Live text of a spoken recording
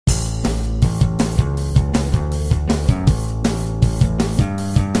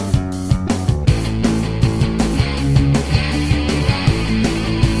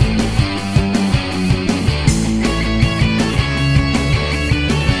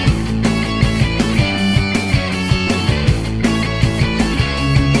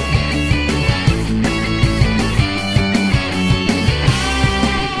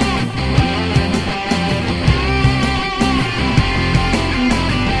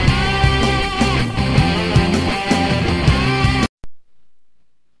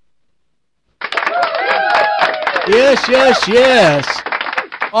Yes.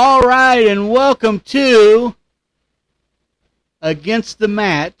 All right, and welcome to Against the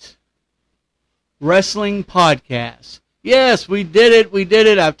Mat Wrestling Podcast. Yes, we did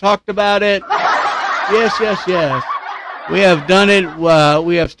it. I've talked about it. Yes. We have done it.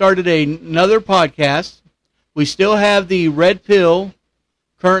 We have started another podcast. We still have the Red Pill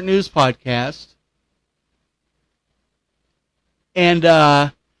Current News Podcast.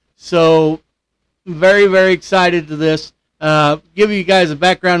 And so very, very excited to this. Give you guys a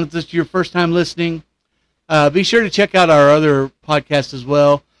background if this is your first time listening. Be sure to check out our other podcasts as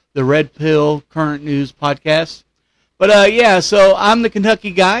well, the Red Pill Current News Podcast. But so I'm the Kentucky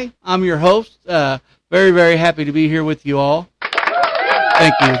Guy. I'm your host. Very, very happy to be here with you all.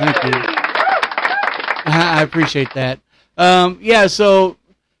 Thank you. I appreciate that. So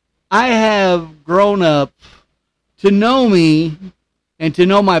I have grown up to know me and to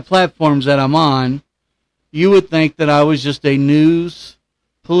know my platforms that I'm on. You would think that I was just a news,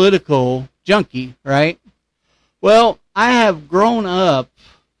 political junkie, right? Well, I have grown up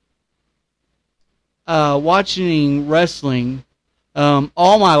watching wrestling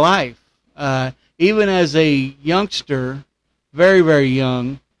all my life. Even as a youngster, very, very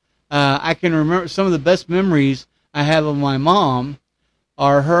young, I can remember some of the best memories I have of my mom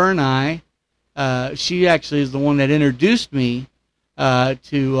are her and I. She actually is the one that introduced me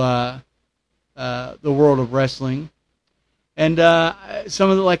to the world of wrestling. And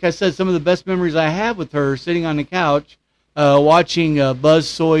like I said, some of the best memories I have with her sitting on the couch, watching Buzz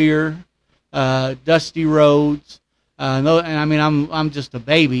Sawyer, Dusty Rhodes. I'm just a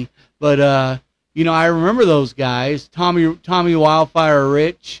baby, but I remember those guys, Tommy Wildfire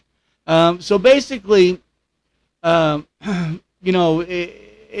Rich. So basically, it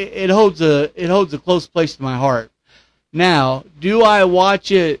holds a close place to my heart. Now, do I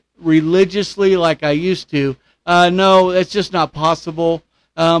watch it religiously like I used to? No, that's just not possible.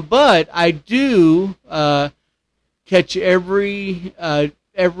 But I do catch every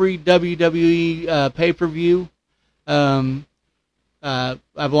WWE pay-per-view. I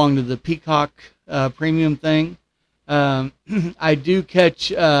belong to the Peacock premium thing. I do try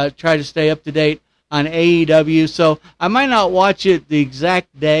to stay up to date on AEW, so I might not watch it the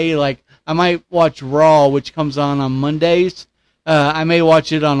exact day. Like, I might watch Raw, which comes on Mondays. I may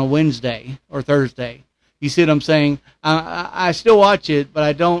watch it on a Wednesday or Thursday. You see what I'm saying? I still watch it, but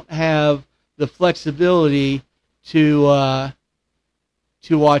I don't have the flexibility to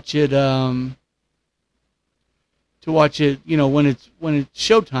watch it. When it's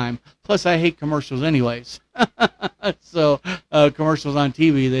showtime. Plus, I hate commercials anyways. So commercials on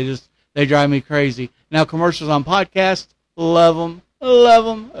TV, they drive me crazy. Now commercials on podcasts, love them.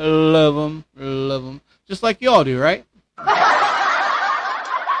 Just like you all do, right?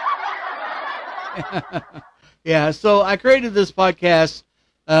 Yeah, so I created this podcast.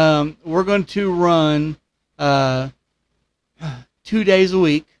 We're going to run 2 days a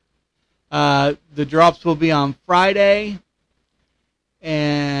week. The drops will be on Friday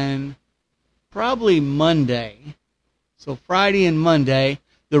and probably Monday. So Friday and Monday.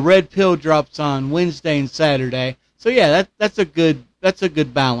 The Red Pill drops on Wednesday and Saturday. So yeah, that's a good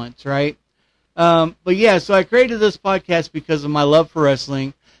balance, right? So I created this podcast because of my love for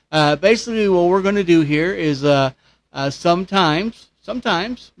wrestling. Basically, what we're going to do here is sometimes,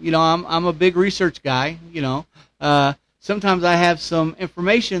 I'm a big research guy. Sometimes I have some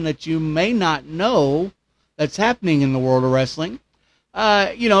information that you may not know that's happening in the world of wrestling.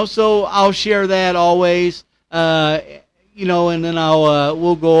 So I'll share that always. And then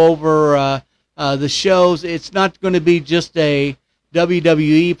we'll go over the shows. It's not going to be just a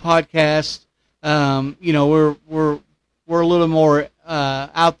WWE podcast. We're a little more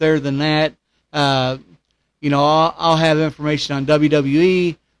out there than that. I'll have information on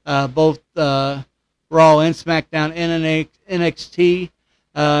WWE, both Raw and SmackDown and NXT,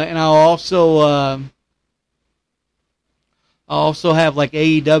 and I'll also have like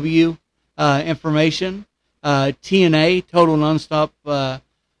AEW information. TNA, Total Nonstop,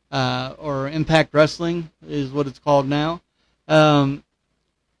 or Impact Wrestling is what it's called now. And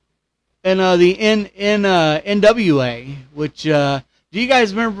the NWA, which, do you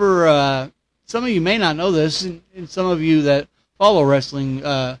guys remember, some of you may not know this, and some of you that follow wrestling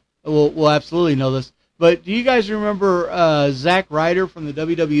will absolutely know this, but do you guys remember Zack Ryder from the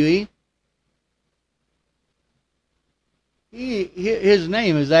WWE? His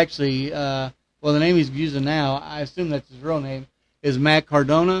name is actually... the name he's using now, I assume that's his real name, is Matt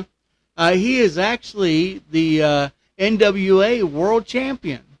Cardona. He is actually the NWA World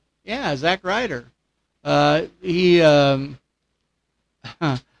Champion. Yeah, Zack Ryder. I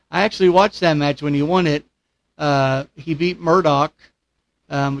actually watched that match when he won it He beat Murdoch.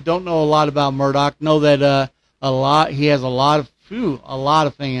 Don't know a lot about Murdoch. Know that he has a lot of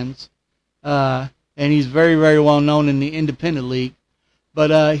fans, and he's very, very well known in the independent league.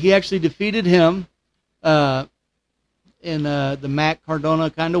 But he actually defeated him in the Matt Cardona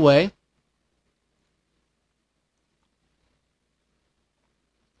kind of way.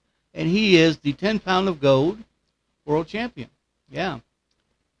 And he is the 10 pound of gold world champion. Yeah.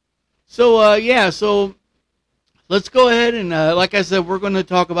 So let's go ahead and, like I said, we're going to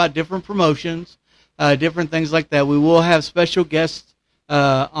talk about different promotions, different things like that. We will have special guests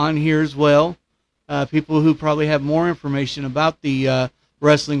on here as well, people who probably have more information about the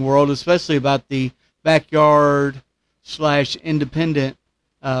wrestling world, especially about the backyard/independent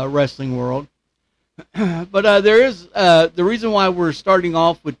wrestling world. But there is the reason why we're starting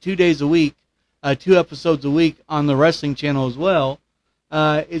off with 2 days a week, 2 episodes a week on the wrestling channel as well,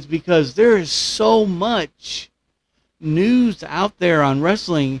 is because there is so much news out there on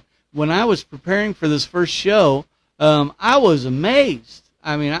wrestling. When I was preparing for this first show, I was amazed.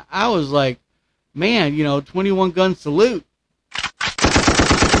 I mean, I was like, man, 21 gun salute.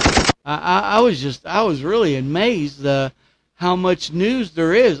 I was really amazed how much news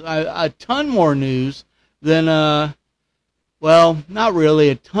there is. A ton more news than, well, not really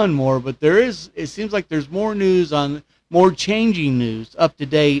a ton more, but it seems like there's more news more changing news,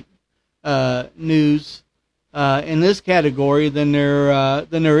 up-to-date news in this category than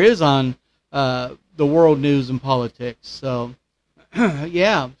there is on the world news and politics. So,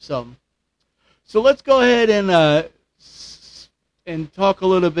 yeah, so let's go ahead and talk a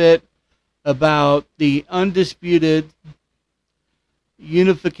little bit about the undisputed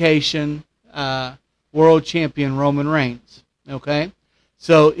unification world champion Roman Reigns. Okay,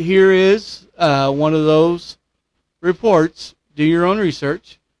 so here is one of those reports. Do your own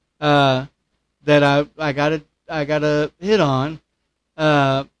research. That I gotta hit on.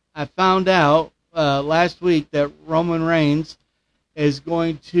 I found out last week that Roman Reigns is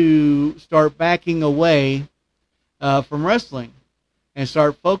going to start backing away from wrestling and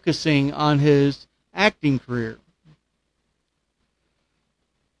start focusing on his acting career.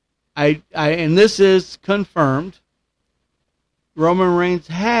 And this is confirmed. Roman Reigns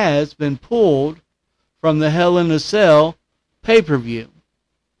has been pulled from the Hell in a Cell pay-per-view.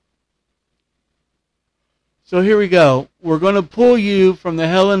 So here we go. We're going to pull you from the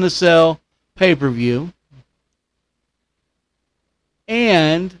Hell in a Cell pay-per-view,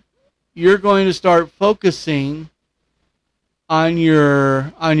 and you're going to start focusing on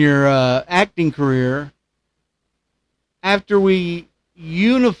your acting career after we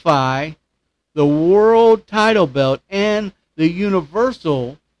unify the world title belt and the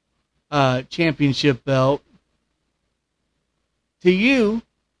Universal Championship belt to you,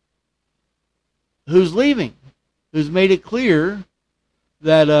 who's leaving, who's made it clear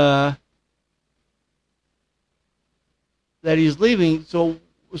that that he's leaving. So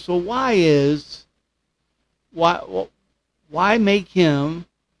why make him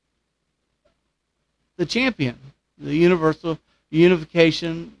the champion, the Universal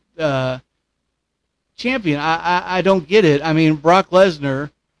Unification champion? I don't get it. I mean, Brock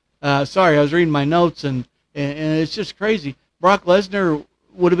Lesnar. Sorry, I was reading my notes and it's just crazy. Brock Lesnar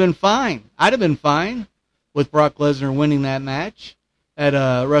would have been fine. I'd have been fine with Brock Lesnar winning that match at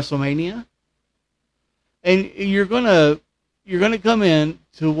WrestleMania. And you're gonna come in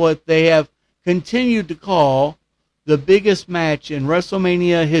to what they have continued to call the biggest match in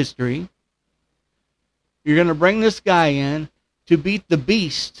WrestleMania history. You're gonna bring this guy in to beat the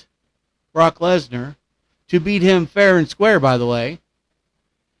Beast, Brock Lesnar, to beat him fair and square, by the way,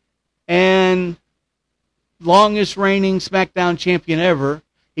 and longest reigning SmackDown champion ever.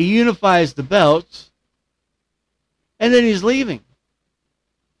 He unifies the belts, and then he's leaving.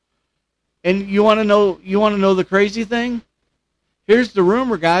 And you want to know the crazy thing? Here's the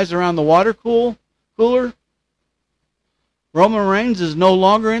rumor, guys, around the water cooler. Roman Reigns is no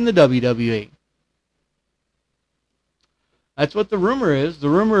longer in the WWE. That's what the rumor is. The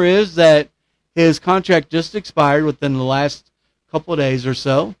rumor is that his contract just expired within the last couple of days or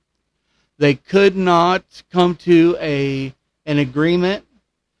so. They could not come to an agreement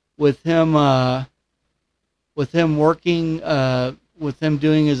with him working, with him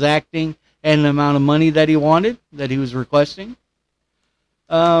doing his acting and the amount of money that he wanted, that he was requesting.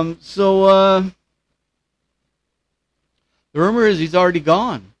 So the rumor is he's already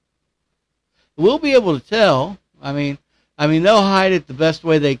gone. We'll be able to tell. I mean, they'll hide it the best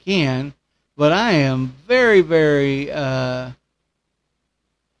way they can, but I am very, very,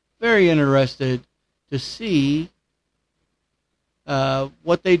 very interested to see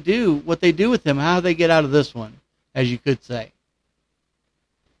what they do with him, how they get out of this one, as you could say.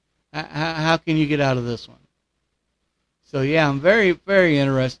 How can you get out of this one? So yeah, I'm very, very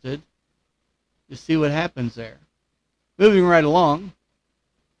interested to see what happens there. Moving right along,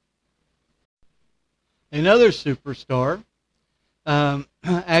 another superstar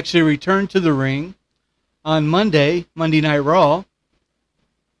actually returned to the ring on Monday Night Raw.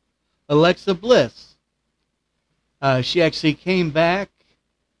 Alexa Bliss. She actually came back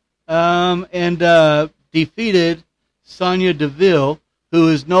and defeated Sonya Deville, who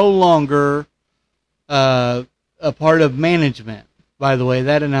is no longer a part of management. By the way,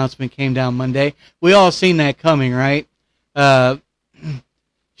 that announcement came down Monday. We all seen that coming, right?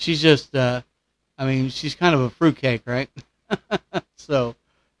 She's just, she's kind of a fruitcake, right? So,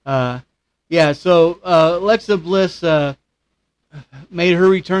 Alexa Bliss made her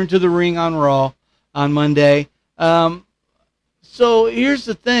return to the ring on Raw on Monday. So here's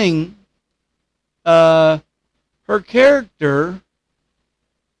the thing. Her character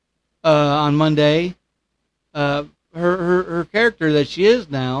on Monday, her character that she is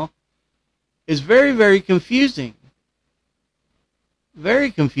now, is very, very confusing.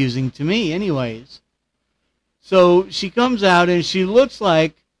 Very confusing to me, anyways. So she comes out and she looks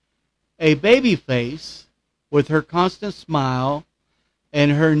like a baby face with her constant smile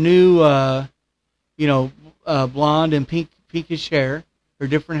and her new, blonde and pinkish hair, her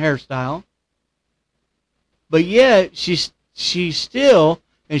different hairstyle. But yet she still,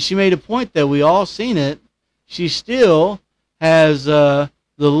 and she made a point that we all seen it, she still has the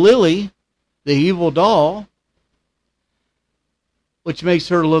Lily, the evil doll, which makes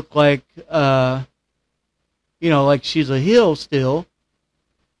her look like, like she's a heel still.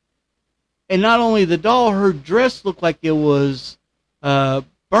 And not only the doll, her dress looked like it was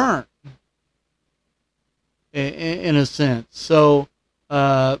burnt, in a sense. So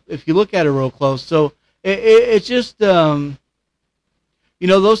if you look at it real close, so it's just, those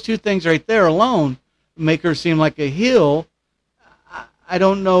two things right there alone make her seem like a heel. I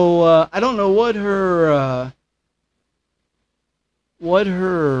don't know what her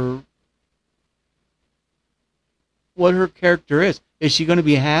character is. Is she going to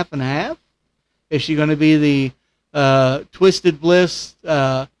be half and half? Is she going to be the Twisted Bliss,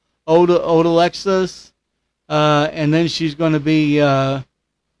 old Alexis, and then she's going to be, the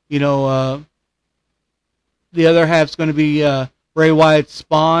other half's going to be Bray Wyatt's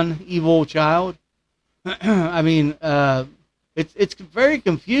spawn, evil child? It's very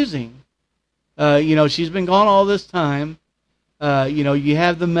confusing. She's been gone all this time. You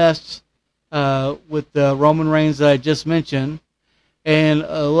have the mess with Roman Reigns that I just mentioned. And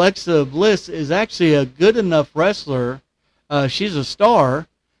Alexa Bliss is actually a good enough wrestler. She's a star,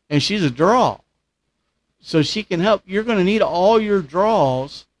 and she's a draw. So she can help. You're going to need all your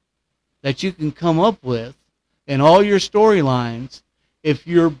draws that you can come up with and all your storylines. If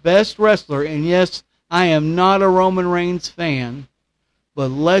your best wrestler, and yes, I am not a Roman Reigns fan, but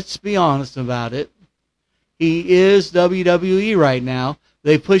let's be honest about it. He is WWE right now.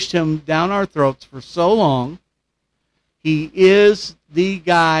 They pushed him down our throats for so long. He is the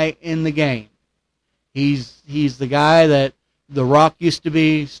guy in the game. He's the guy that The Rock used to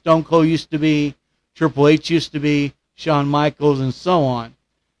be, Stone Cold used to be, Triple H used to be, Shawn Michaels, and so on.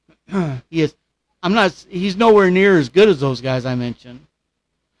 He's nowhere near as good as those guys I mentioned.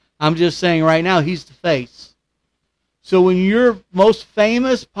 I'm just saying right now he's the face. So when your most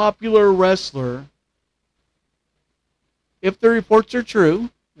famous popular wrestler, if the reports are true,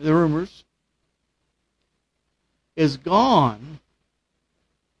 the rumors, is gone,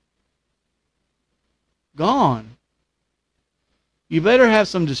 you better have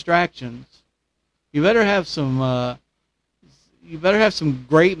some distractions. You better have some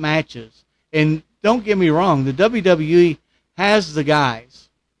great matches. And don't get me wrong, the WWE has the guys.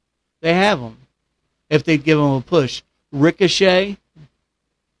 They have them. If they'd give them a push. Ricochet,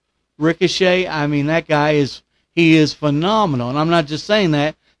 that guy is phenomenal. And I'm not just saying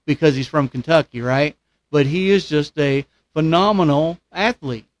that because he's from Kentucky, right? But he is just a phenomenal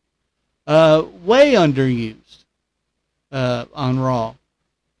athlete. Way underused on Raw.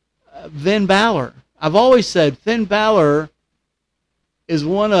 Finn Balor. I've always said Finn Balor is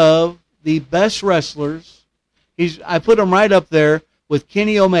one of the best wrestlers. I put him right up there with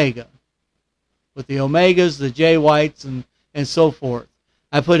Kenny Omega. With the Omegas, the Jay Whites, and so forth.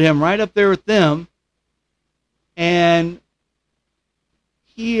 I put him right up there with them. And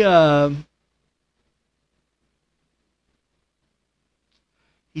he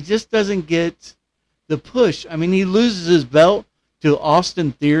just doesn't get the push. He loses his belt to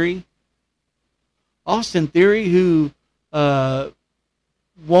Austin Theory. Austin Theory, who won't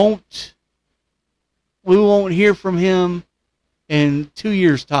we won't hear from him in 2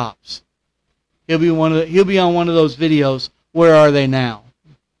 years tops. He'll be on one of those videos. Where are they now?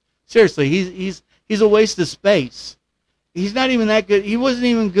 Seriously, he's a waste of space. He's not even that good. He wasn't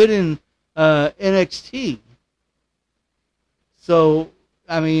even good in NXT. So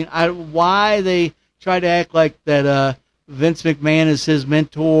I mean, why they try to act like that Vince McMahon is his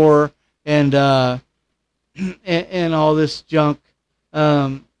mentor and all this junk.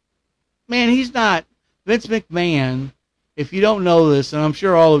 Man, he's not. Vince McMahon, if you don't know this, and I'm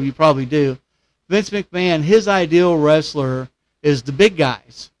sure all of you probably do, Vince McMahon, his ideal wrestler is the big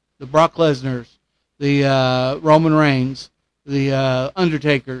guys, the Brock Lesnars, the Roman Reigns, the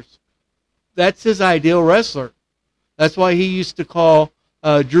Undertakers. That's his ideal wrestler. That's why he used to call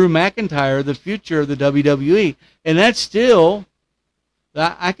Drew McIntyre the future of the WWE. And that's still,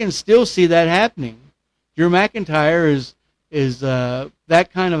 I can still see that happening. Drew McIntyre is that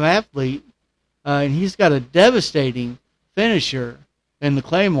kind of athlete, and he's got a devastating finisher in the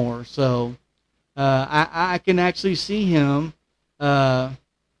Claymore. So I can actually see him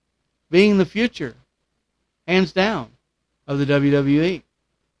being the future, hands down, of the WWE.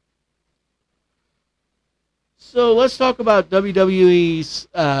 So let's talk about WWE's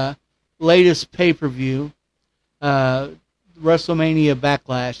latest pay-per-view, WrestleMania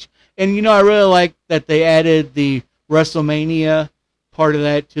Backlash. And, you know, I really like that they added the WrestleMania part of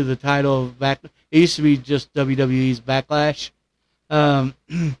that to the title of Backlash. It used to be just WWE's Backlash. I'm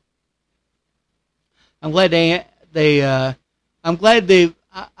glad I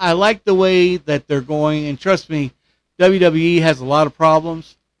like the way that they're going. And trust me, WWE has a lot of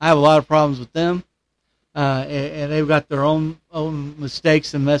problems. I have a lot of problems with them. And they've got their own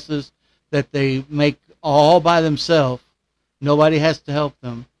mistakes and messes that they make all by themselves. Nobody has to help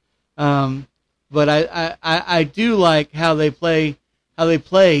them. But I do like how they played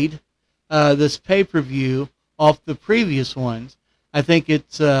this pay-per-view off the previous ones. I think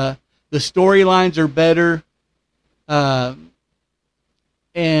it's the storylines are better, and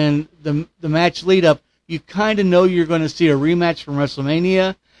the match lead up. You kind of know you're going to see a rematch from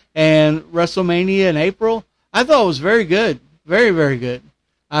WrestleMania. And WrestleMania in April, I thought it was very good. Very, very good.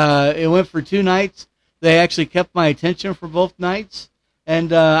 It went for 2 nights. They actually kept my attention for both nights.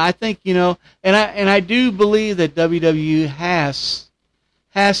 And I think, you know, and I do believe that WWE has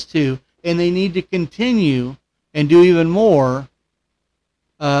to, and they need to continue and do even more.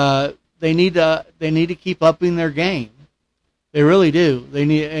 They need to keep upping their game. They really do. They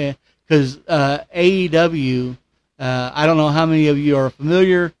need, because AEW, I don't know how many of you are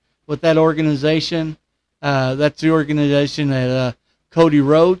familiar with that organization. That's the organization that Cody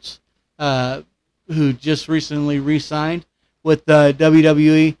Rhodes, who just recently re-signed with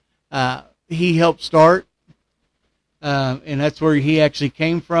WWE, he helped start, and that's where he actually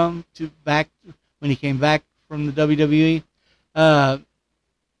came from when he came back from the WWE.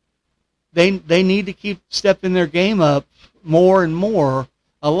 They need to keep stepping their game up more and more,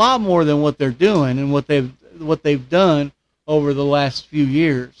 a lot more than what they're doing and what they've done over the last few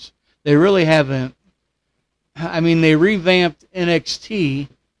years. They really haven't. I mean, they revamped NXT,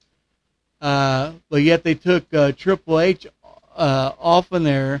 but yet they took Triple H off in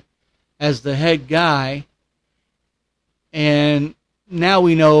there as the head guy, and now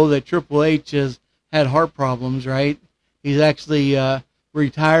we know that Triple H has had heart problems, right? He's actually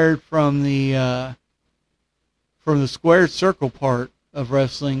retired from the square circle part of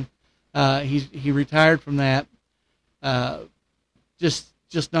wrestling. He retired from that just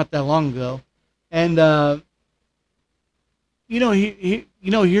not that long ago, and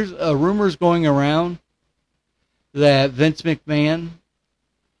here's rumors going around that Vince McMahon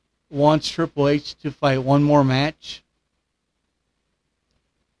wants Triple H to fight one more match.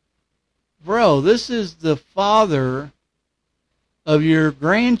 Bro, this is the father of your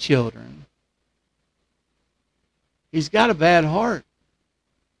grandchildren. He's got a bad heart.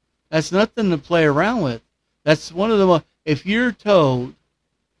 That's nothing to play around with. That's one of the most, if you're told,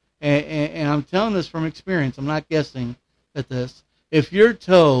 and I'm telling this from experience, I'm not guessing at this, if you're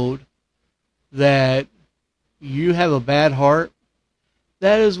told that you have a bad heart,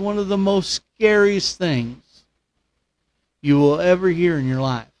 that is one of the most scariest things you will ever hear in your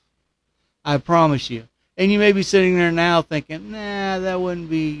life. I promise you. And you may be sitting there now thinking, nah, that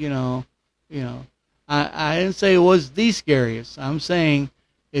wouldn't be, I didn't say it was the scariest. I'm saying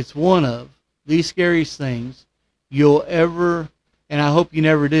it's one of the scariest things you'll ever, and I hope you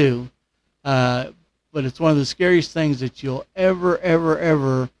never do, but it's one of the scariest things that you'll ever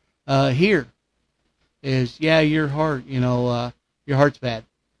hear is, yeah, your heart, your heart's bad.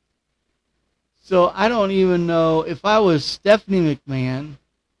 So I don't even know if I was Stephanie McMahon,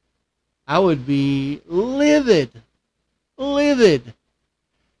 I would be livid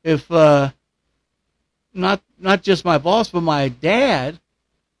if not just my boss, but my dad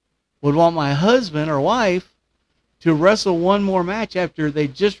would want my husband or wife to wrestle one more match after they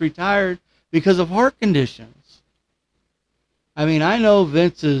just retired because of heart conditions. I mean, I know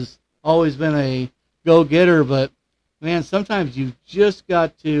Vince has always been a go-getter, but man, sometimes you just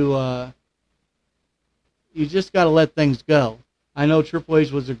got to let things go. I know Triple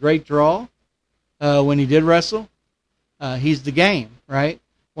H was a great draw when he did wrestle. He's the game, right?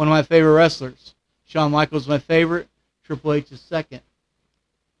 One of my favorite wrestlers. Shawn Michaels my favorite. Triple H is second.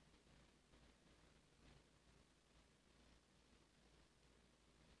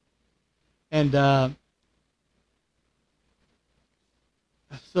 And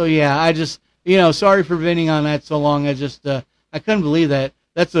so yeah, I just, sorry for venting on that so long. I just I couldn't believe that.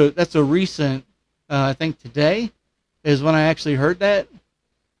 That's a recent. I think today is when I actually heard that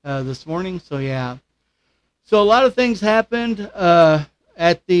this morning. So yeah. So a lot of things happened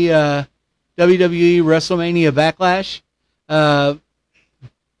at the WWE WrestleMania Backlash.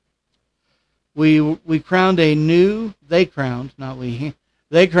 We crowned a new. They crowned, not we.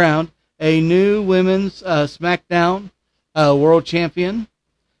 They crowned a new women's SmackDown World Champion,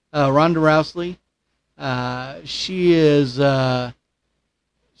 Ronda Rousey.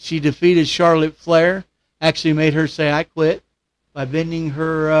 She defeated Charlotte Flair. Actually made her say "I quit" by bending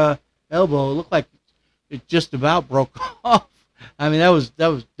her elbow. It looked like it just about broke off. I mean, that was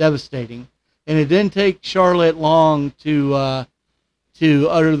devastating, and it didn't take Charlotte long to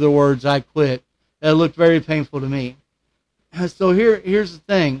utter the words "I quit." It looked very painful to me. So here's the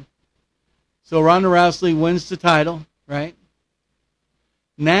thing. So Ronda Rousey wins the title, right?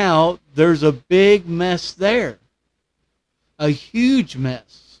 Now there's a big mess there, a huge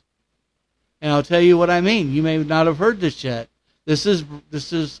mess, and I'll tell you what I mean. You may not have heard this yet. This is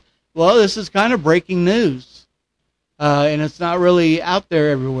kind of breaking news, and it's not really out there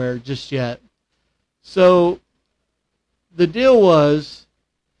everywhere just yet. So the deal was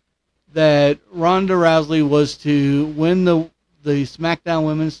that Ronda Rousey was to win the SmackDown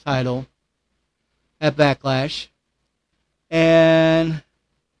Women's title at Backlash, and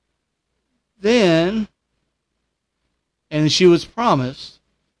she was promised,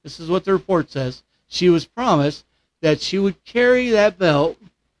 this is what the report says, she was promised that she would carry that belt.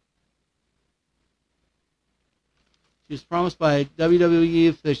 She was promised by WWE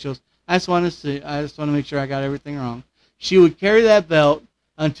officials. I just want to make sure I got everything wrong. She would carry that belt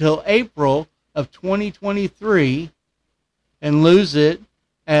until April of 2023 and lose it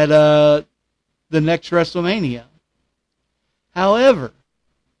at the next WrestleMania. However,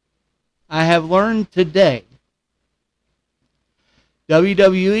 I have learned today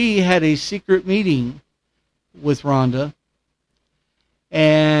WWE had a secret meeting with Ronda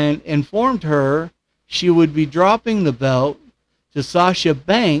and informed her she would be dropping the belt to Sasha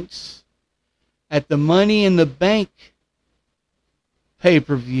Banks at the Money in the Bank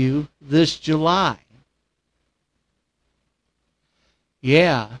pay-per-view this July.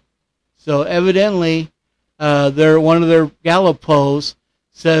 Yeah. So evidently, one of their Gallup polls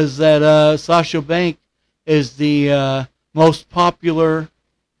says that Sasha Banks is the most popular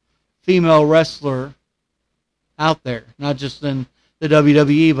female wrestler out there, not just in the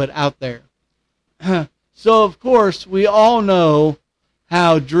WWE, but out there. So, of course, we all know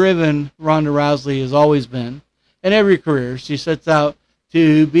how driven Ronda Rousey has always been in every career. She sets out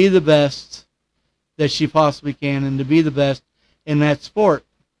to be the best that she possibly can and to be the best in that sport.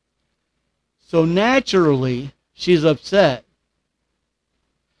 So naturally, she's upset.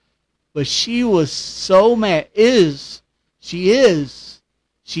 But she was so mad. She is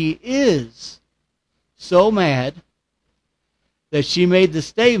so mad that she made the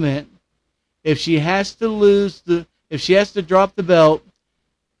statement, if she has to drop the belt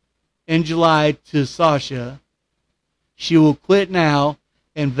in July to Sasha, she will quit now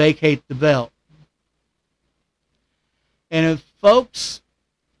and vacate the belt. And if folks,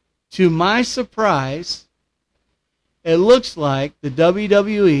 to my surprise, it looks like the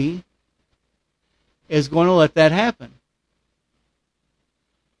WWE is going to let that happen.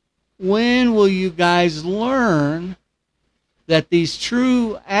 When will you guys learn that these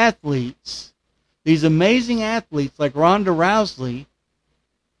true athletes, these amazing athletes like Ronda Rousey,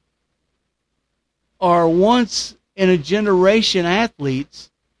 are once in a generation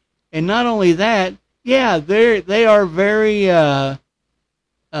athletes, and not only that, yeah, they are very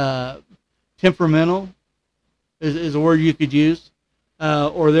temperamental, is a word you could use,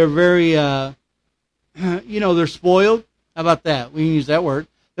 or they're very, they're spoiled. How about that? We can use that word.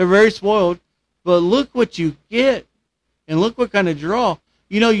 They're very spoiled, But look what you get, and look what kind of draw.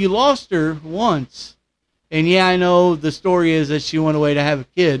 You lost her once, and yeah, I know the story is that she went away to have a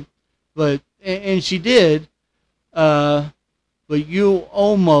kid, and she did, but you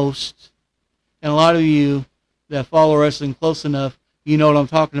almost, and a lot of you that follow wrestling close enough, you know what I'm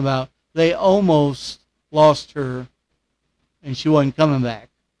talking about. They almost lost her, and she wasn't coming back.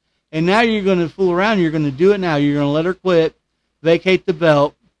 And now you're going to fool around. You're going to do it now. You're going to let her quit, vacate the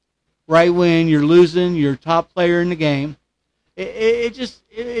belt, right when you're losing your top player in the game.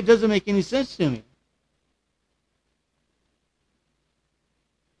 It doesn't make any sense to me.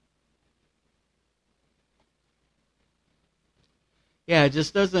 Yeah, it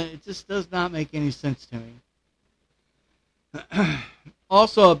just does not make any sense to me.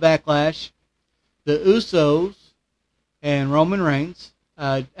 Also, a Backlash, the Usos and Roman Reigns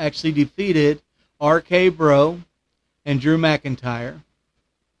actually defeated RK Bro and Drew McIntyre.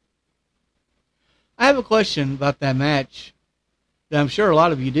 I have a question about that match that I'm sure a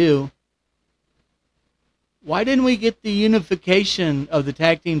lot of you do. Why didn't we get the unification of the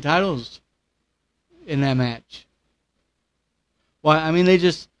tag team titles in that match? Why? I mean,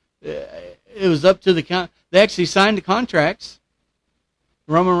 it was up to the count. They actually signed the contracts.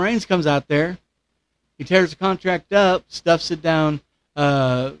 Roman Reigns comes out there. He tears the contract up, stuffs it down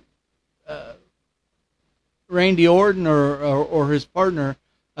Randy Orton or his partner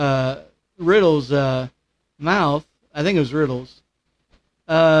Riddle's mouth. I think it was Riddle's.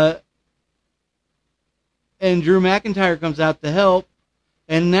 And Drew McIntyre comes out to help.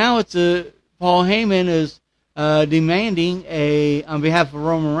 And now Paul Heyman is demanding on behalf of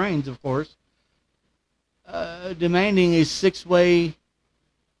Roman Reigns, of course, demanding a 6-way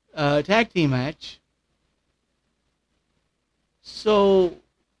tag team match. So,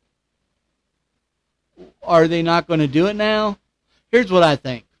 are they not going to do it now? Here's what I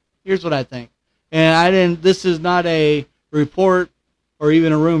think. And this is not a report or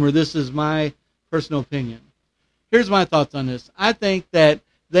even a rumor. This is my personal opinion. Here's my thoughts on this. I think that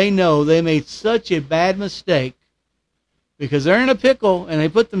they know they made such a bad mistake because they're in a pickle and they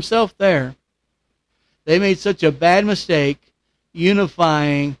put themselves there. They made such a bad mistake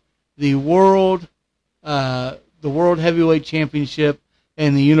unifying the world heavyweight championship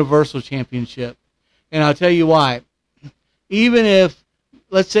and the universal championship. And I'll tell you why. Even if,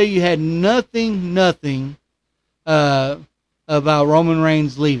 let's say you had nothing about Roman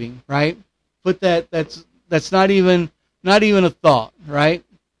Reigns leaving, right? That's not even a thought, right?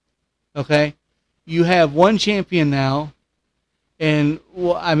 Okay? You have one champion now, and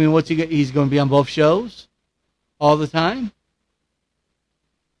I mean, what's he's going to be on both shows all the time?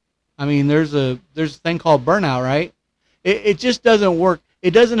 I mean, there's a thing called burnout, right? It just doesn't work.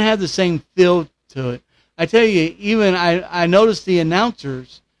 It doesn't have the same feel to it. I tell you, even I notice the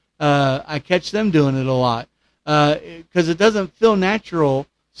announcers, I catch them doing it a lot, because it doesn't feel natural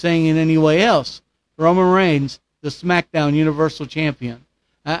saying it any way else. Roman Reigns, the SmackDown Universal Champion.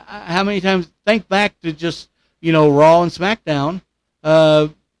 How many times? Think back to just Raw and SmackDown.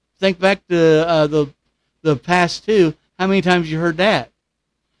 Think back to the past two. How many times you heard that?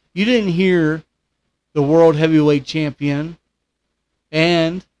 You didn't hear the World Heavyweight Champion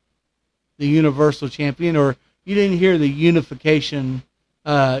and the Universal Champion, or you didn't hear the Unification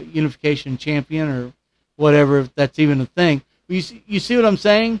Champion, or whatever, if that's even a thing. You see what I'm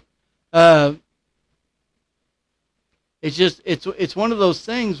saying? It's one of those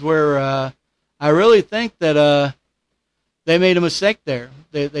things where I really think that they made a mistake there.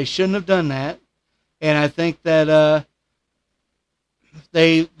 They shouldn't have done that, and I think that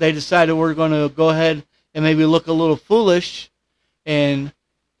they decided we're going to go ahead and maybe look a little foolish and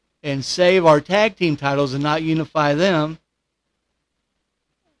save our tag team titles and not unify them,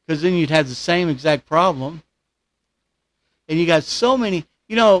 because then you'd have the same exact problem. And you got so many,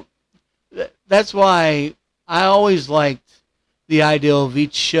 that's why I always liked the idea of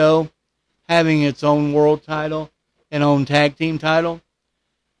each show having its own world title and own tag team title.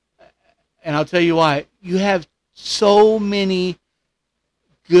 And I'll tell you why. You have so many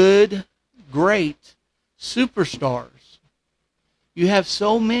good, great superstars. You have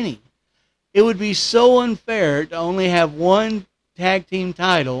so many. It would be so unfair to only have one tag team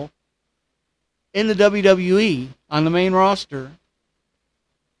title in the WWE on the main roster.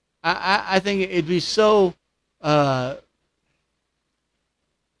 I think it'd be so...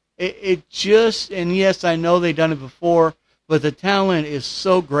 It just... And yes, I know they've done it before, but the talent is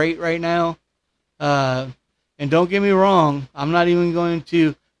so great right now. And don't get me wrong, I'm not even going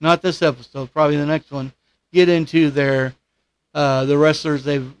to... Not this episode, probably the next one. Get into the wrestlers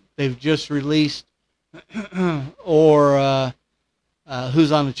they've just released, or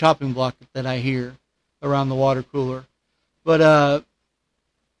who's on the chopping block that I hear around the water cooler. But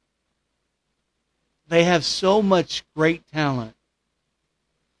they have so much great talent.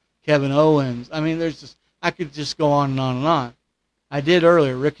 Kevin Owens. I mean, I could just go on and on and on. I did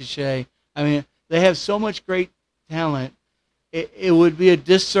earlier, Ricochet. I mean, they have so much great talent. It would be a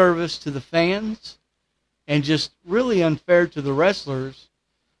disservice to the fans and just really unfair to the wrestlers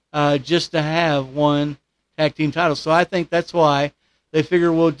just to have one tag team title. So I think that's why they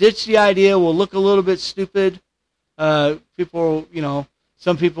figure we'll ditch the idea. We'll look a little bit stupid. People,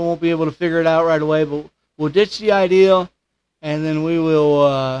 some people won't be able to figure it out right away, but we'll ditch the idea, and then we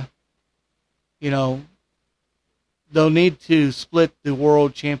will, they'll need to split the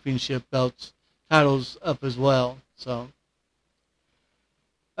world championship titles up as well. So,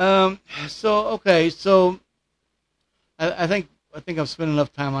 so I think I've spent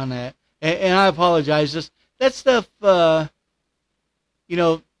enough time on that, and I apologize. Just that stuff,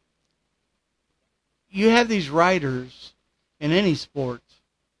 you have these writers in any sport.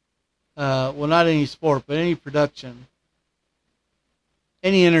 Well, not any sport, but any production,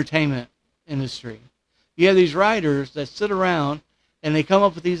 any entertainment industry. You have these writers that sit around and they come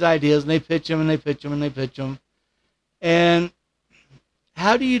up with these ideas and they pitch them and they pitch them and they pitch them. And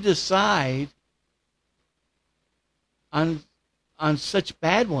how do you decide on such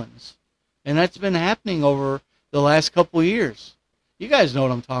bad ones? And that's been happening over the last couple of years. You guys know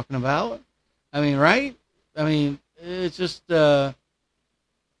what I'm talking about. I mean, right? I mean, it's just, I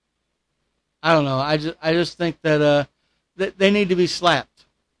don't know. I just think that they need to be slapped.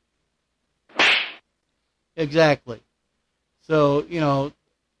 Exactly. So,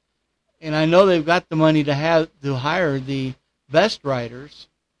 and I know they've got the money to hire the best writers.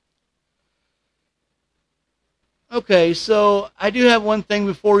 Okay, so I do have one thing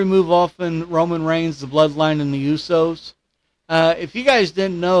before we move off in Roman Reigns, the Bloodline, and the Usos. If you guys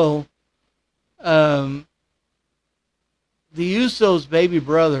didn't know, the Usos' baby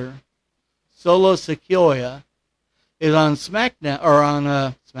brother, Solo Sikoa, is on SmackDown, or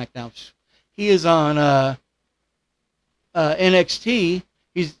on SmackDown. He is on NXT.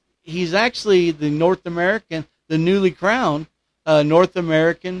 He's actually the newly crowned North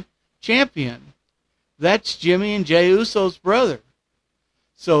American champion. That's Jimmy and Jey Uso's brother.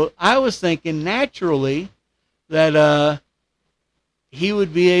 So I was thinking naturally that he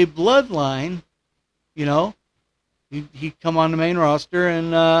would be a Bloodline, He'd come on the main roster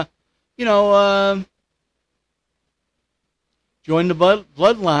and, join the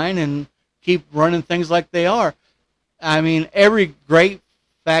Bloodline and keep running things like they are. I mean, every great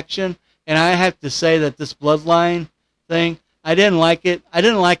faction, and I have to say that this Bloodline thing, I didn't like it. I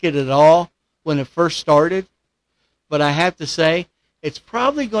didn't like it at all when it first started, but I have to say it's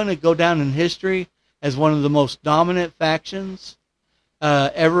probably going to go down in history as one of the most dominant factions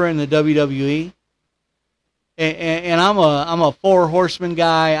ever in the WWE. And I'm a Four Horsemen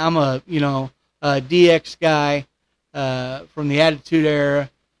guy. I'm a DX guy from the Attitude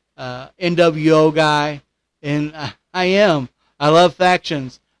Era, NWO guy, and I love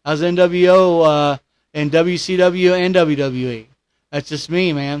factions. I was NWO in WCW and WWE. That's just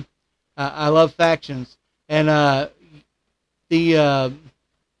me, man. I love factions, and I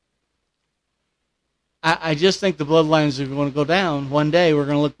just think the Bloodlines are going to go down one day. We're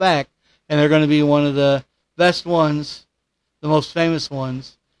going to look back, and they're going to be one of the best ones, the most famous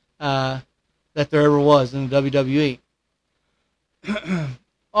ones that there ever was in the WWE.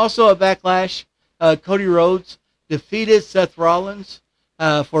 Also at Backlash, Cody Rhodes defeated Seth Rollins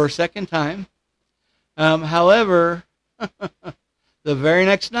for a second time. However, the very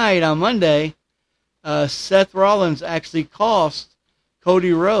next night on Monday, Seth Rollins actually cost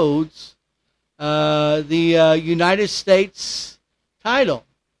Cody Rhodes the United States title.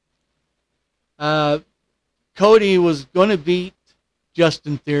 Cody was going to beat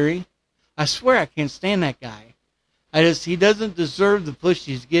Justin Theory. I swear I can't stand that guy. He doesn't deserve the push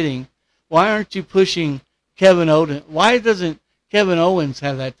he's getting. Why aren't you pushing Kevin Owens? Why doesn't Kevin Owens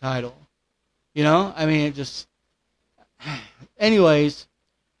have that title? I mean, it just... Anyways,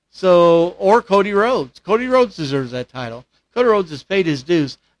 or Cody Rhodes. Cody Rhodes deserves that title. Cody Rhodes has paid his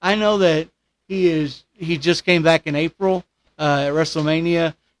dues. I know that he just came back in April at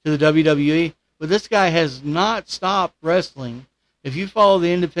WrestleMania to the WWE, but this guy has not stopped wrestling. If you follow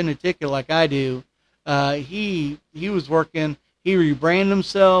the independent ticket like I do, he was working. He rebranded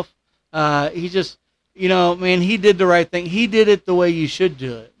himself. He just, man, he did the right thing. He did it the way you should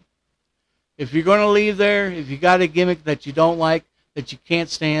do it. If you're going to leave there, if you got a gimmick that you don't like, that you can't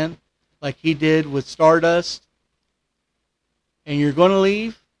stand, like he did with Stardust, and you're going to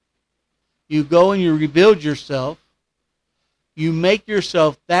leave, you go and you rebuild yourself, you make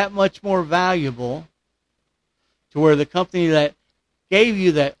yourself that much more valuable to where the company that gave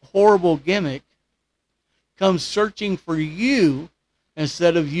you that horrible gimmick comes searching for you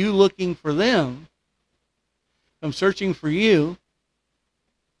instead of you looking for them. Come searching for you,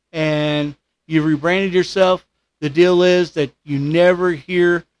 and you rebranded yourself. The deal is that you never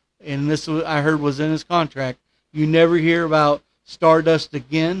hear, and this I heard was in his contract, you never hear about Stardust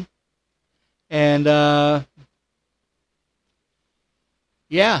again. And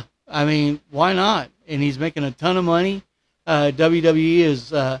yeah, I mean, why not? And he's making a ton of money. WWE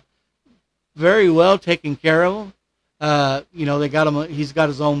is very well taken care of him. They got him. He's got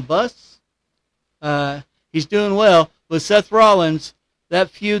his own bus. He's doing well. With Seth Rollins, that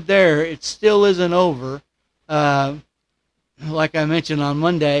feud there, it still isn't over. Like I mentioned on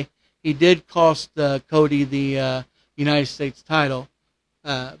Monday, he did cost Cody the United States title.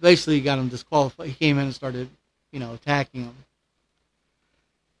 Basically, he got him disqualified. He came in and started, attacking him.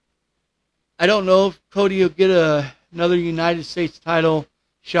 I don't know if Cody will get another United States title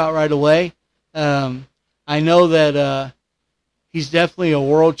shot right away. I know that he's definitely a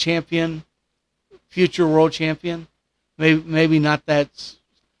world champion, future world champion. Maybe not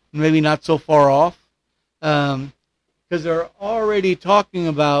so far off, because they're already talking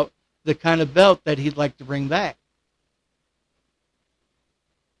about the kind of belt that he'd like to bring back.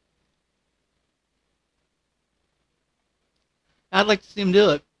 I'd like to see him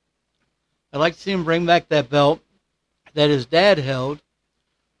do it. I'd like to see him bring back that belt that his dad held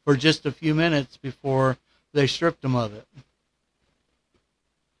for just a few minutes before they stripped him of it.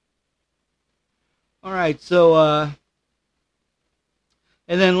 All right, so,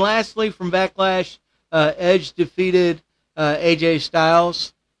 and then lastly from Backlash, Edge defeated AJ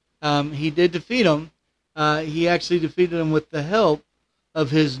Styles. He did defeat him. He actually defeated him with the help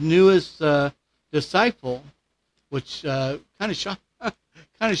of his newest disciple, which kind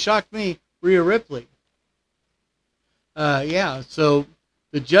of shocked me, Rhea Ripley. So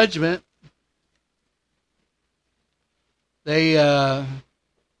the Judgment, they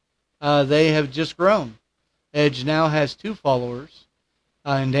have just grown. Edge now has 2 followers,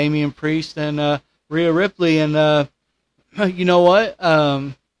 and Damian Priest and Rhea Ripley. And you know what?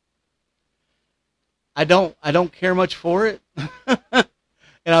 I don't care much for it, and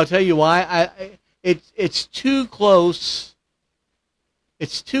I'll tell you why. It's too close.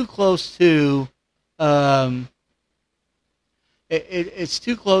 It's too close to. It's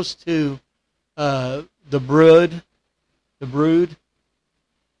too close to the Brood. The Brood.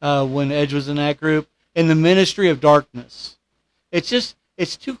 When Edge was in that group, and the Ministry of Darkness. It's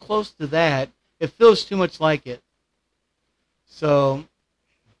too close to that. It feels too much like it. So,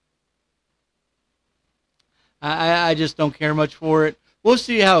 I just don't care much for it. We'll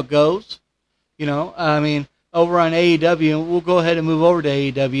see how it goes. Over on AEW, we'll go ahead and move over to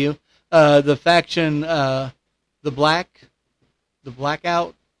AEW. The faction, the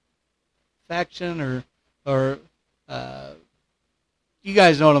Blackout faction, or you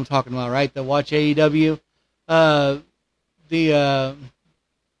guys know what I'm talking about, right? That watch AEW. The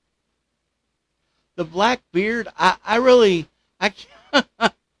Blackbeard. I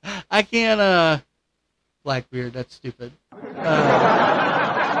can't. Blackbeard. That's stupid.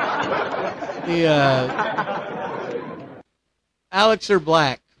 Alex or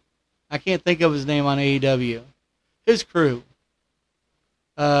Black. I can't think of his name on AEW. His crew.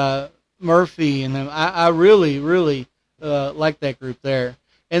 Murphy and them. I really like that group there,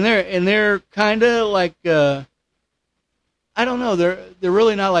 and they're kind of like I don't know, they're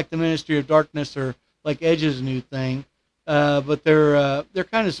really not like the Ministry of Darkness or like Edge's new thing, but they're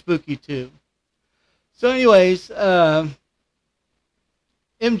kind of spooky too. So, anyways,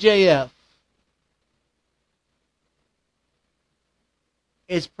 MJF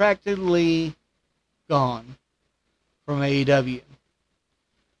is practically gone from AEW.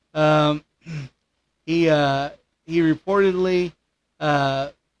 He reportedly,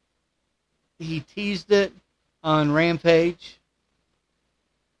 he teased it on Rampage,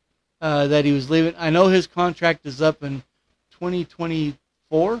 that he was leaving. I know his contract is up in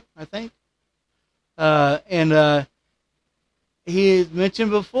 2024, I think. And he had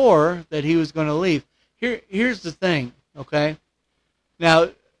mentioned before that he was going to leave. Here's the thing, okay? Now,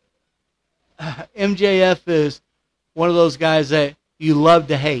 MJF is one of those guys that you love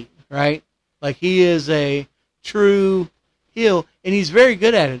to hate, right? Like, he is a true heel, and he's very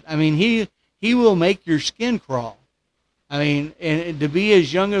good at it. I mean, he will make your skin crawl. I mean, and to be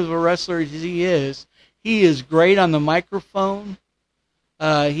as young of a wrestler as he is great on the microphone.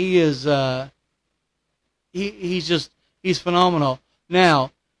 He's phenomenal.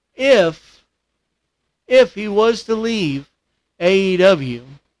 Now, if he was to leave, AEW,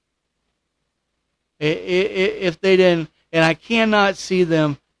 if they didn't, and I cannot see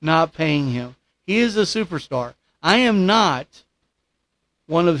them not paying him. He is a superstar. I am not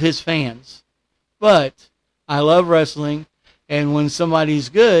one of his fans, but I love wrestling, and when somebody's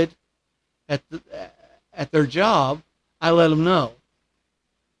good at their job, I let them know.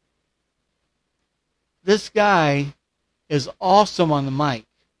 This guy is awesome on the mic.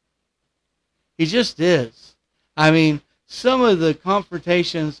 He just is. I mean, some of the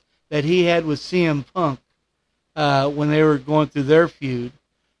confrontations that he had with CM Punk when they were going through their feud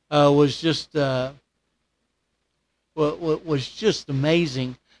was just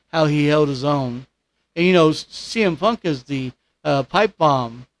amazing how he held his own. And you know, CM Punk is the pipe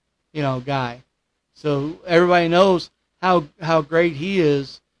bomb, guy. So everybody knows how great he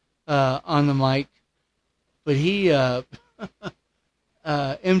is on the mic. But he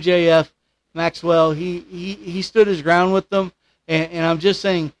MJF Maxwell, he stood his ground with them, and I'm just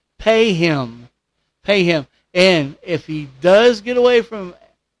saying, pay him. And if he does get away from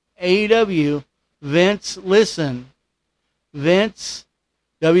AEW, Vince, listen. Vince,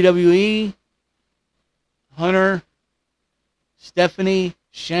 WWE, Hunter, Stephanie,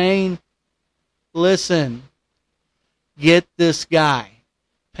 Shane, listen. Get this guy.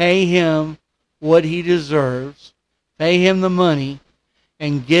 Pay him what he deserves. Pay him the money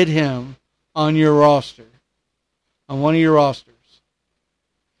and get him on your roster, on one of your rosters.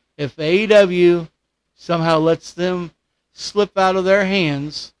 If AEW somehow lets them slip out of their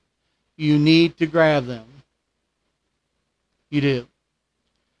hands, you need to grab them. You do.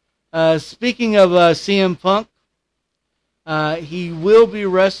 Speaking of CM Punk, he will be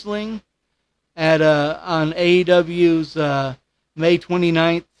wrestling at on AEW's May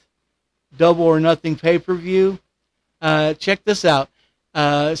 29th Double or Nothing pay-per-view. Check this out.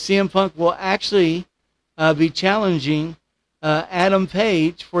 CM Punk will actually be challenging Adam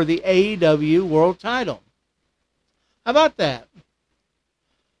Page for the AEW World Title. How about that?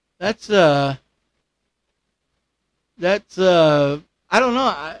 That's I don't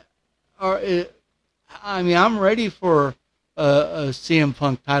know. I mean, I'm ready for a CM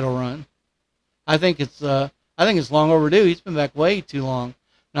Punk title run. I think it's long overdue. He's been back way too long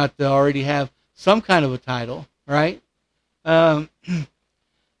not to already have some kind of a title, right?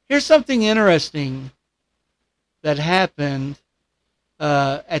 Here's something interesting that happened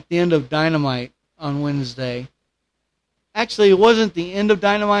at the end of Dynamite on Wednesday. Actually, it wasn't the end of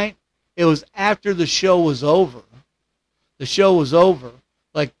Dynamite. It was after the show was over. The show was over.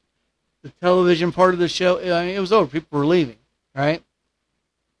 Like, the television part of the show, I mean, it was over. People were leaving, right?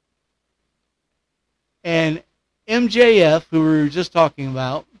 And MJF, who we were just talking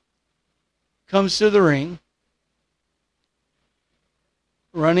about, comes to the ring,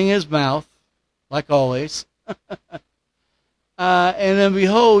 running his mouth, like always. And then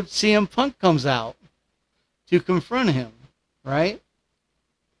behold, CM Punk comes out to confront him, right?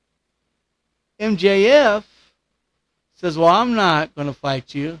 MJF says, well, I'm not going to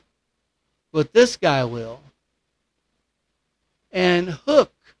fight you, but this guy will. And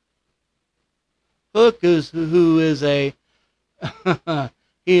Hook is who is a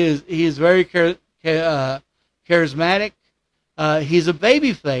he is very charismatic. He's a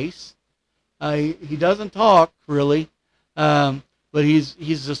baby face. He doesn't talk really, but he's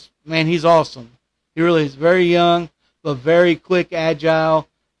just, man, he's awesome. He really is very young, but very quick, agile.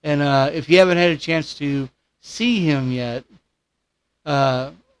 And if you haven't had a chance to see him yet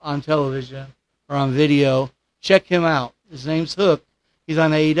on television or on video, check him out. His name's Hook. He's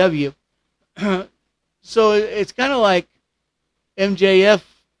on AEW. So it's kind of like MJF.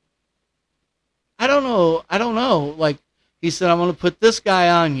 I don't know. Like, he said, I'm going to put this guy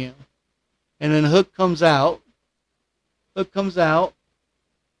on you. And then Hook comes out. CM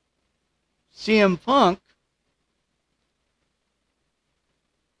Punk.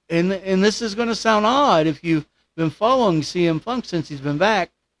 And this is going to sound odd if you've been following CM Punk since he's been back.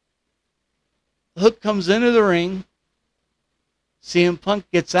 Hook comes into the ring. CM Punk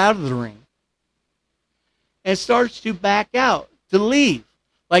gets out of the ring. And starts to back out, to leave.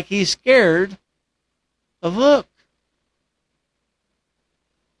 Like he's scared of Hook.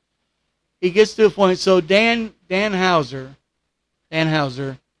 He gets to a point. So Dan Houser,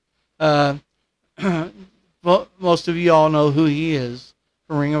 most of you all know who he is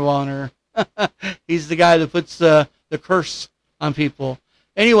from Ring of Honor. He's the guy that puts the curse on people.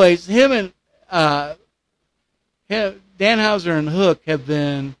 Anyways, Dan Houser and Hook have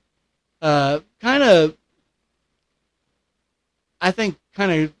been kind of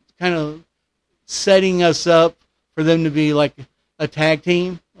setting us up for them to be like a tag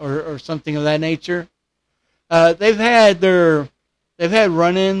team or something of that nature. they've had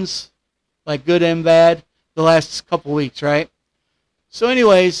run-ins, like good and bad, the last couple weeks, right? So,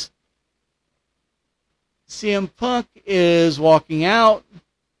 anyways, CM Punk is walking out,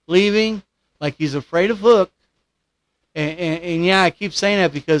 leaving, like he's afraid of Hook. And yeah, I keep saying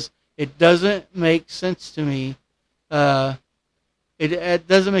that because it doesn't make sense to me. It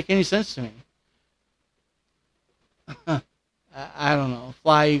doesn't make any sense to me. I don't know.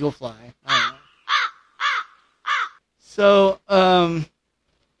 Fly, eagle, fly. I don't know.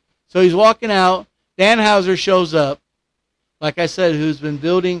 So he's walking out. Danhauser shows up, like I said, who's been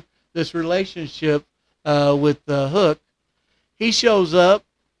building this relationship with Hook. He shows up,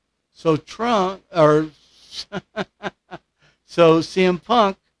 so so CM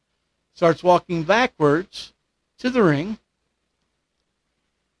Punk starts walking backwards to the ring.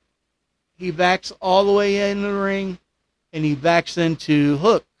 He backs all the way in the ring, and he backs into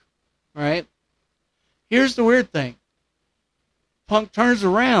Hook, right? Here's the weird thing. Punk turns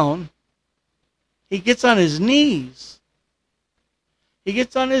around. He gets on his knees. He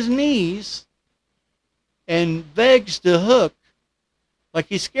gets on his knees and begs to Hook, like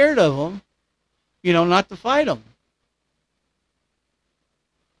he's scared of him, not to fight him.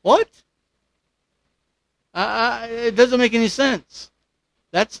 What? It doesn't make any sense.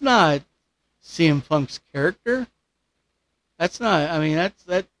 That's not CM Punk's character. That's not,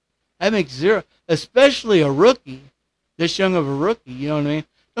 that makes zero, especially a rookie, this young of a rookie, you know what I mean?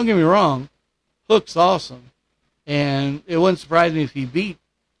 Don't get me wrong, Hook's awesome, and it wouldn't surprise me if he beat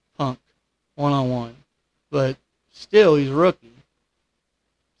Punk one-on-one, but still, he's a rookie.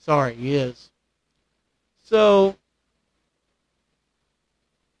 Sorry, he is. So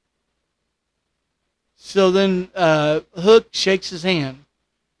then Hook shakes his hand.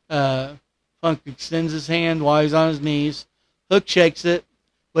 Punk extends his hand while he's on his knees. Hook shakes it,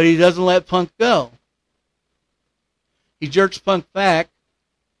 but he doesn't let Punk go. He jerks Punk back,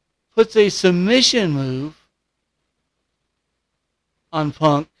 puts a submission move on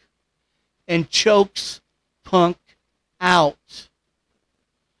Punk, and chokes Punk out.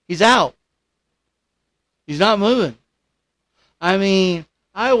 He's out. He's not moving. I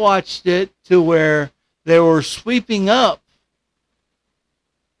watched it to where they were sweeping up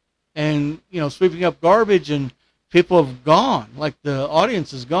and, sweeping up garbage, and people have gone, like the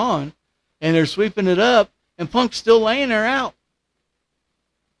audience is gone, and they're sweeping it up, and Punk's still laying there out.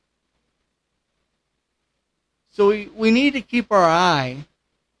 So we need to keep our eye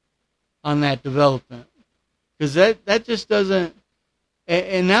on that development, because that just doesn't,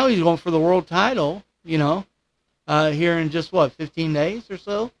 and now he's going for the world title, here in just 15 days or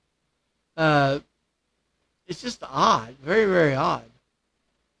so. It's just odd, very, very odd.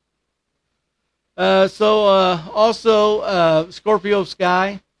 Also, Scorpio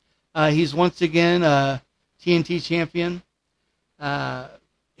Sky, he's once again TNT champion.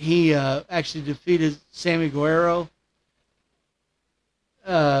 He actually defeated Sammy Guerrero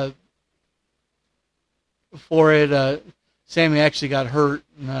for it. Sammy actually got hurt.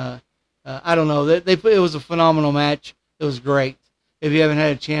 And, I don't know. It was a phenomenal match. It was great. If you haven't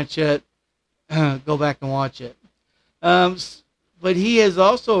had a chance yet, go back and watch it. But he has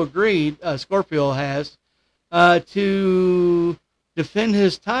also agreed, Scorpio has, to defend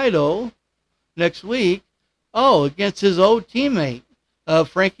his title next week, against his old teammate,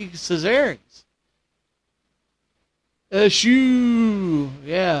 Frankie Cesares.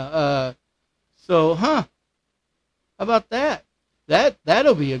 Yeah. How about that?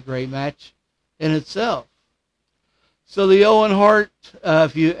 That'll be a great match in itself. So the Owen Hart,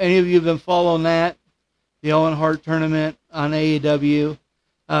 if any of you have been following that, the Owen Hart tournament on AEW,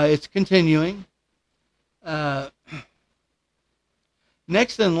 it's continuing.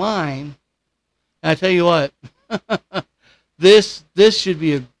 Next in line, I tell you what, this should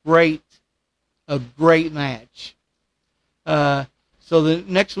be a great match. So the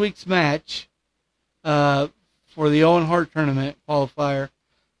next week's match for the Owen Hart tournament qualifier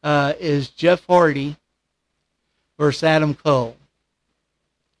is Jeff Hardy versus Adam Cole.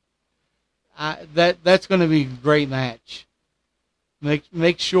 That's going to be a great match.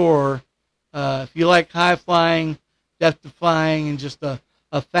 Make sure if you like high flying, death defying, and just a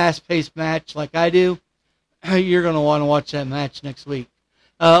fast-paced match like I do, you're going to want to watch that match next week.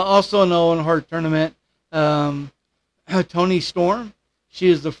 Also in the Owen Hart tournament, Toni Storm. She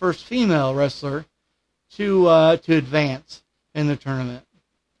is the first female wrestler to advance in the tournament.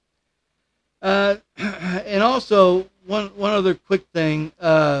 And also one other quick thing.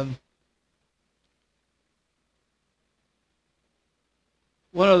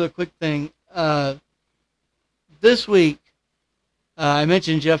 This week, I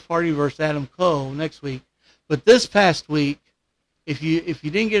mentioned Jeff Hardy versus Adam Cole next week, But this past week, if you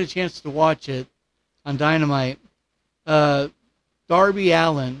didn't get a chance to watch it on Dynamite, Darby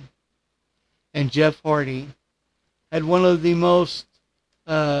Allin and Jeff Hardy had one of the most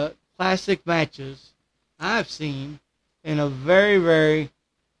classic matches I've seen in a very, very,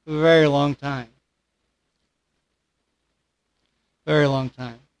 very long time. Very long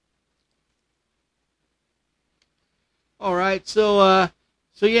time. All right, so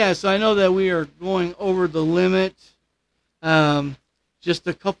I know that we are going over the limit. Just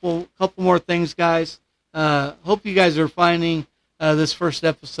a couple more things, guys. Hope you guys are finding this first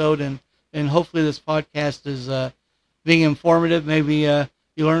episode, and hopefully this podcast is being informative. Maybe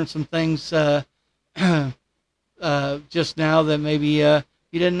you learned some things just now that maybe you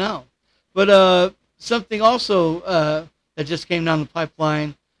didn't know. But something also that just came down the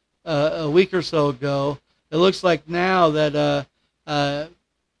pipeline a week or so ago. It looks like now that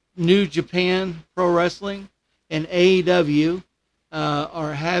New Japan Pro Wrestling and AEW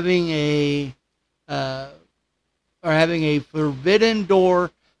are having a Forbidden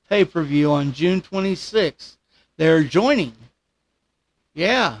Door pay-per-view on June 26th. They're joining.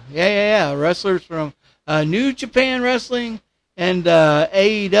 Yeah. Wrestlers from New Japan Wrestling and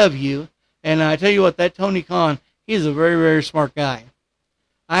AEW. And I tell you what, that Tony Khan, he's a very, very smart guy.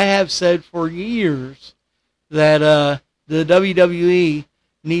 I have said for years that the WWE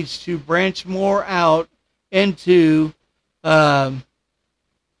needs to branch more out into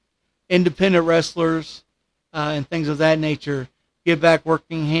independent wrestlers and things of that nature. Get back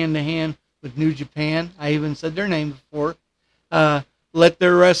working hand to hand with New Japan. I even said their name before. Let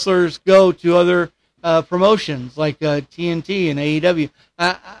their wrestlers go to other promotions like TNT and AEW.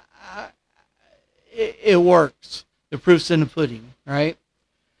 It works. The proof's in the pudding, right?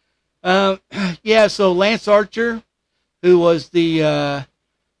 So Lance Archer, who was the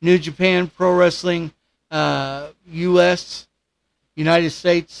New Japan Pro Wrestling United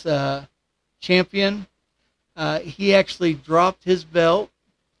States champion, he actually dropped his belt.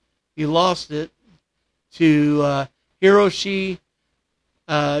 He lost it to Hiroshi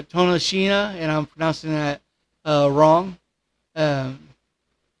Tonashina, and I'm pronouncing that wrong. I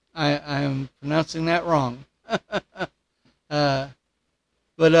am pronouncing that wrong. But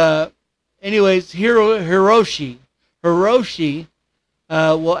anyways, Hiroshi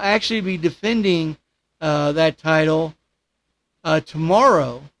will actually be defending that title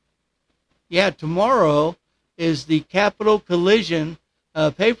tomorrow. Yeah, tomorrow is the Capital Collision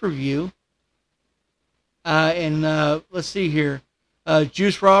pay-per-view. And let's see here.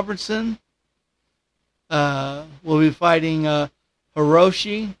 Juice Robinson will be fighting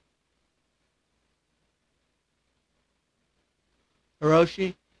Hiroshi.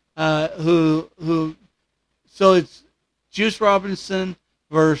 So it's Juice Robinson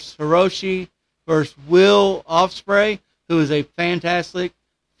versus Hiroshi versus Will Ospreay, who is a fantastic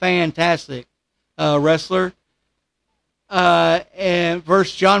wrestler, and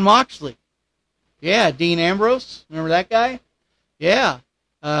versus Jon Moxley. Yeah, Dean Ambrose, remember that guy? Yeah,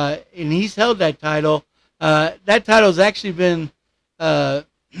 and he's held that title. That title's actually been, I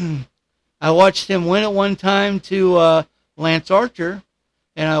watched him win it one time to Lance Archer,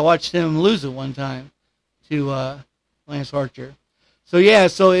 and I watched him lose it one time to Lance Archer. So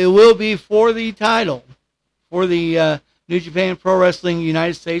it will be for the title, for the New Japan Pro Wrestling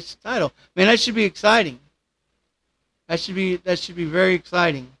United States title. Man, that should be exciting. That should be very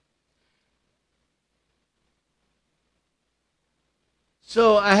exciting.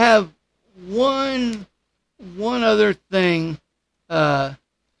 So I have one other thing.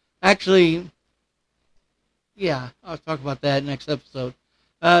 Actually, yeah, I'll talk about that next episode.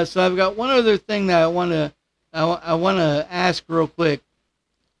 So I've got one other thing that I want to ask real quick.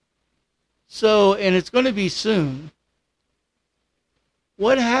 So, and it's going to be soon.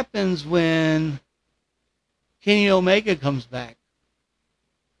 What happens when Kenny Omega comes back?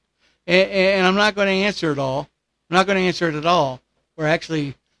 And I'm not going to answer it all. I'm not going to answer it at all. We're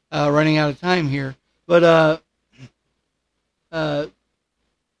actually running out of time here. But what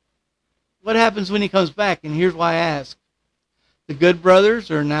happens when he comes back? And here's why I ask. The Good Brothers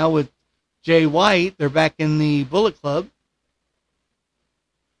are now with Jay White. They're back in the Bullet Club.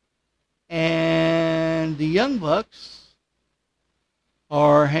 And the Young Bucks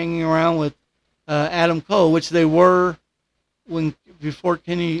are hanging around with Adam Cole, which they were before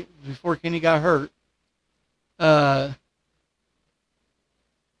Kenny got hurt. But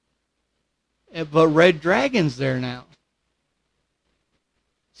Red Dragon's there now.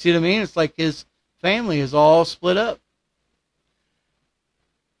 See what I mean? It's like his family is all split up.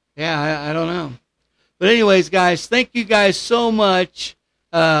 Yeah, I don't know. But anyways, guys, thank you guys so much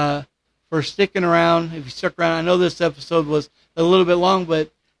for for sticking around. If you stuck around, I know this episode was a little bit long,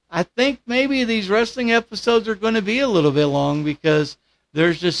 but I think maybe these wrestling episodes are going to be a little bit long because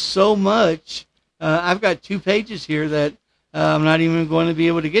there's just so much. I've got 2 pages here that I'm not even going to be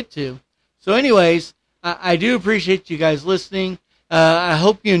able to get to. So anyways, I do appreciate you guys listening. I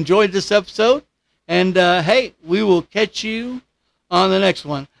hope you enjoyed this episode. And, hey, we will catch you on the next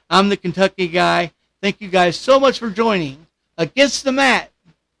one. I'm the Kentucky Guy. Thank you guys so much for joining Against the Mat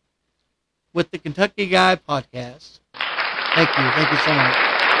with the Kentucky Guy podcast. Thank you. Thank you so much.